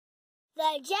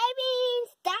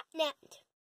jbeans.net.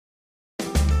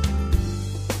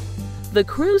 The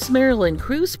Cruise Maryland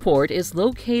Cruise Port is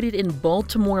located in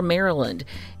Baltimore, Maryland,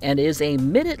 and is a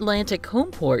mid-Atlantic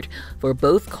homeport for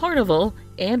both Carnival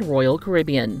and Royal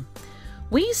Caribbean.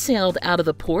 We sailed out of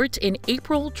the port in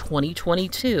April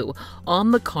 2022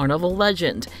 on the Carnival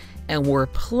Legend, and were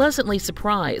pleasantly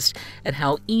surprised at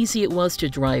how easy it was to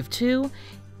drive to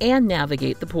and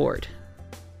navigate the port.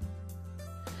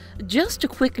 Just a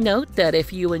quick note that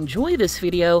if you enjoy this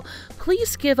video,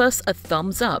 please give us a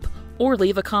thumbs up or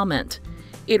leave a comment.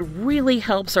 It really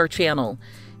helps our channel.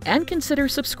 And consider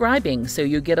subscribing so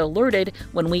you get alerted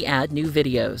when we add new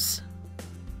videos.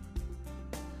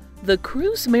 The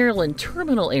Cruise Maryland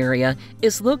terminal area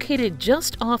is located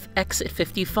just off exit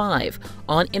 55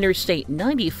 on Interstate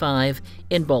 95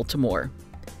 in Baltimore.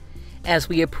 As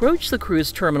we approached the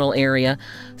cruise terminal area,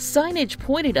 signage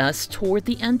pointed us toward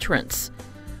the entrance.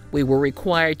 We were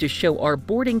required to show our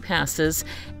boarding passes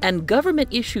and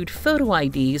government-issued photo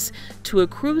IDs to a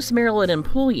Cruise Maryland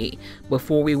employee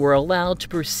before we were allowed to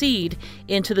proceed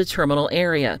into the terminal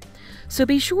area. So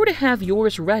be sure to have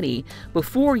yours ready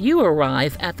before you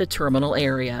arrive at the terminal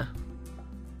area.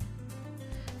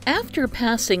 After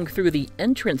passing through the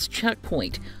entrance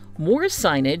checkpoint, more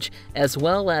signage, as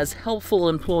well as helpful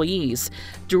employees,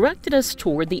 directed us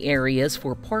toward the areas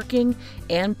for parking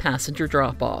and passenger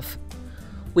drop-off.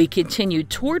 We continued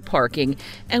toward parking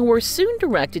and were soon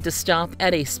directed to stop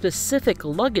at a specific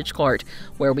luggage cart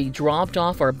where we dropped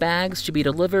off our bags to be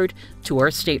delivered to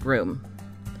our stateroom.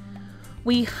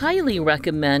 We highly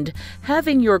recommend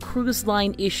having your cruise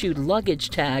line issued luggage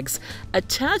tags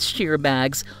attached to your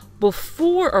bags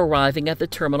before arriving at the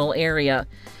terminal area.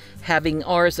 Having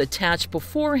ours attached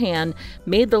beforehand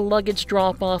made the luggage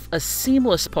drop-off a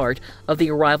seamless part of the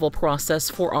arrival process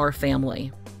for our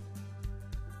family.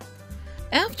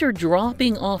 After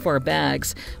dropping off our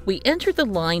bags, we entered the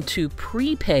line to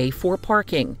prepay for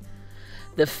parking.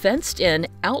 The fenced-in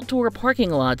outdoor parking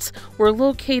lots were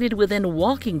located within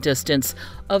walking distance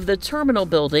of the terminal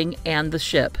building and the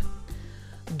ship.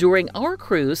 During our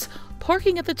cruise,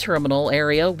 parking at the terminal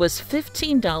area was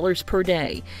 $15 per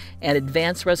day, and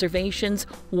advance reservations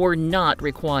were not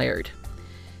required.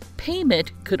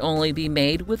 Payment could only be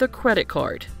made with a credit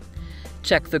card.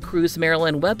 Check the Cruise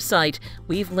Maryland website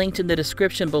we've linked in the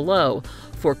description below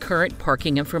for current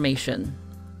parking information.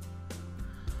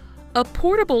 A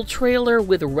portable trailer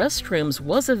with restrooms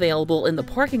was available in the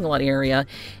parking lot area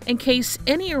in case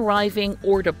any arriving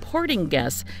or departing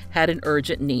guests had an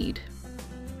urgent need.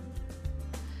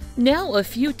 Now a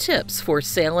few tips for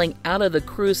sailing out of the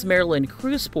Cruise Maryland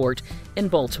Cruise Port in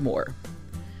Baltimore.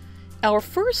 Our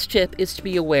first tip is to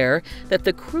be aware that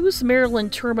the Cruise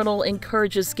Maryland terminal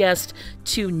encourages guests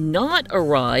to not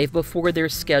arrive before their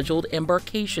scheduled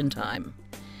embarkation time.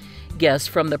 Guests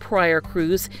from the prior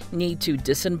cruise need to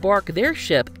disembark their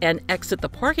ship and exit the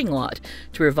parking lot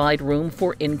to provide room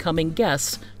for incoming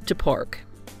guests to park.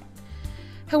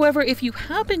 However, if you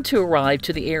happen to arrive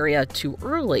to the area too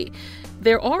early,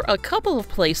 there are a couple of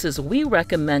places we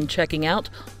recommend checking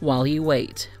out while you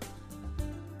wait.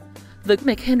 The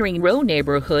McHenry Row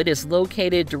neighborhood is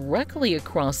located directly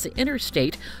across the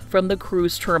interstate from the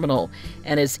cruise terminal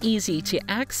and is easy to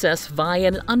access via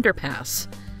an underpass.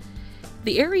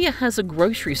 The area has a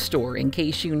grocery store in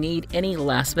case you need any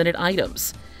last-minute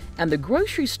items, and the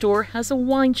grocery store has a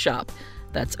wine shop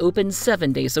that's open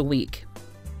 7 days a week.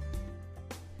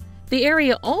 The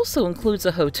area also includes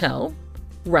a hotel,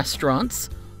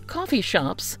 restaurants, coffee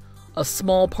shops, a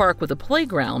small park with a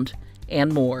playground,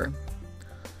 and more.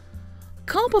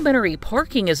 Complimentary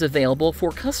parking is available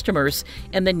for customers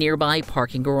in the nearby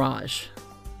parking garage.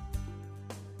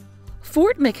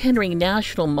 Fort McHenry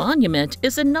National Monument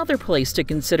is another place to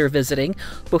consider visiting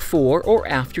before or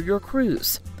after your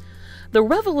cruise. The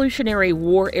Revolutionary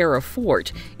War-era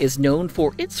fort is known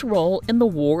for its role in the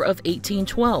War of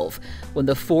 1812, when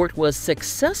the fort was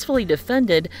successfully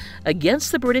defended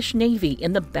against the British Navy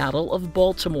in the Battle of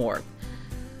Baltimore.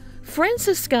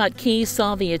 Francis Scott Key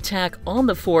saw the attack on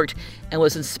the fort and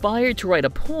was inspired to write a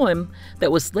poem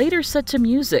that was later set to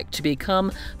music to become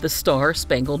the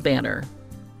Star-Spangled Banner.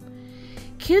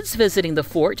 Kids visiting the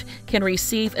fort can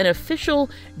receive an official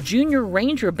Junior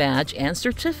Ranger badge and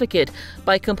certificate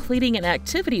by completing an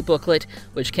activity booklet,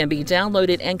 which can be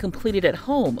downloaded and completed at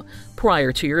home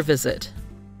prior to your visit.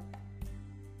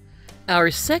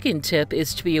 Our second tip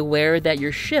is to be aware that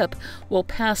your ship will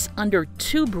pass under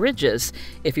 2 bridges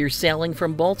if you're sailing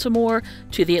from Baltimore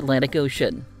to the Atlantic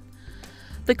Ocean.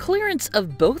 The clearance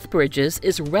of both bridges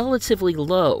is relatively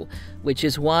low, which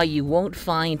is why you won't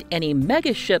find any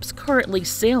mega ships currently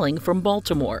sailing from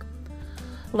Baltimore.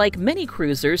 Like many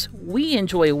cruisers, we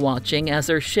enjoy watching as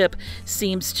our ship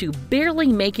seems to barely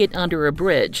make it under a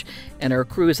bridge, and our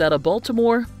cruise out of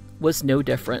Baltimore was no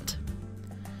different.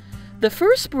 The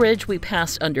first bridge we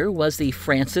passed under was the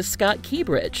Francis Scott Key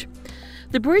Bridge.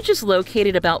 The bridge is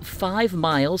located about 5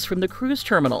 miles from the cruise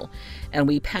terminal, and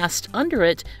we passed under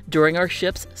it during our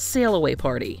ship's sail-away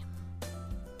party.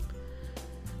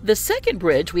 The second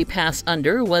bridge we passed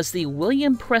under was the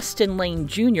William Preston Lane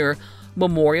Jr.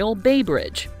 Memorial Bay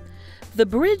Bridge. The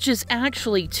bridge is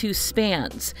actually 2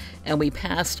 spans, and we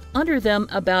passed under them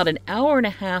about an hour and a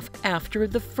half after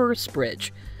the first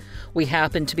bridge. We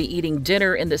happened to be eating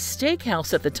dinner in the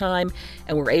steakhouse at the time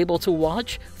and were able to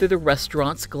watch through the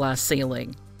restaurant's glass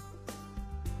ceiling.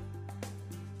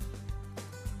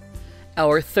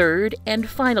 Our third and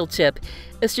final tip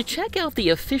is to check out the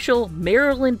official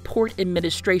Maryland Port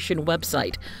Administration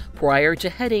website prior to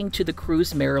heading to the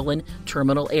Cruise Maryland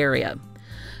terminal area.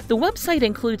 The website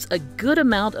includes a good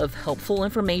amount of helpful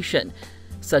information,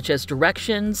 such as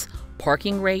directions,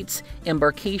 parking rates,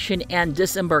 embarkation and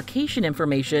disembarkation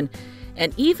information,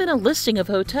 and even a listing of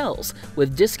hotels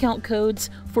with discount codes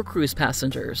for cruise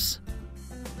passengers.